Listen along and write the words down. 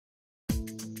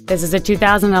This is a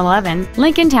 2011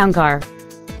 Lincoln Town Car.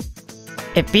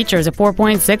 It features a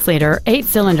 4.6-liter,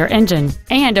 8-cylinder engine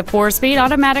and a 4-speed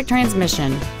automatic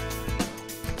transmission.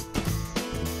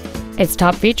 Its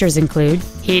top features include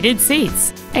heated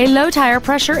seats, a low tire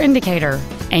pressure indicator,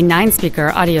 a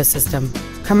 9-speaker audio system,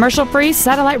 commercial-free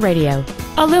satellite radio,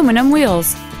 aluminum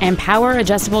wheels, and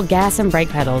power-adjustable gas and brake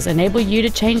pedals enable you to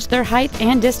change their height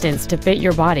and distance to fit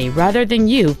your body rather than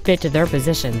you fit to their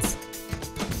positions.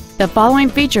 The following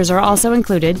features are also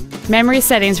included: memory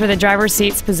settings for the driver's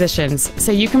seat's positions,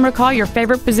 so you can recall your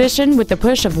favorite position with the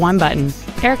push of one button,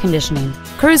 air conditioning,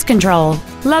 cruise control,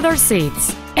 leather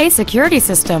seats, a security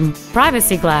system,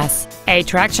 privacy glass, a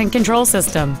traction control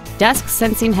system, dusk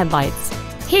sensing headlights,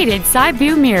 heated side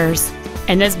view mirrors,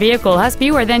 and this vehicle has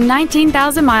fewer than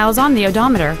 19,000 miles on the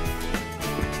odometer.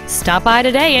 Stop by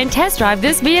today and test drive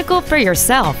this vehicle for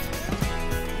yourself.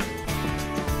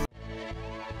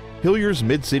 Hillyer's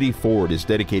Mid-City Ford is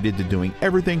dedicated to doing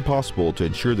everything possible to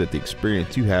ensure that the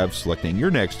experience you have selecting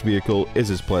your next vehicle is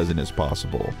as pleasant as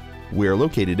possible. We are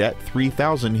located at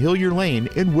 3000 Hillier Lane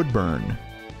in Woodburn.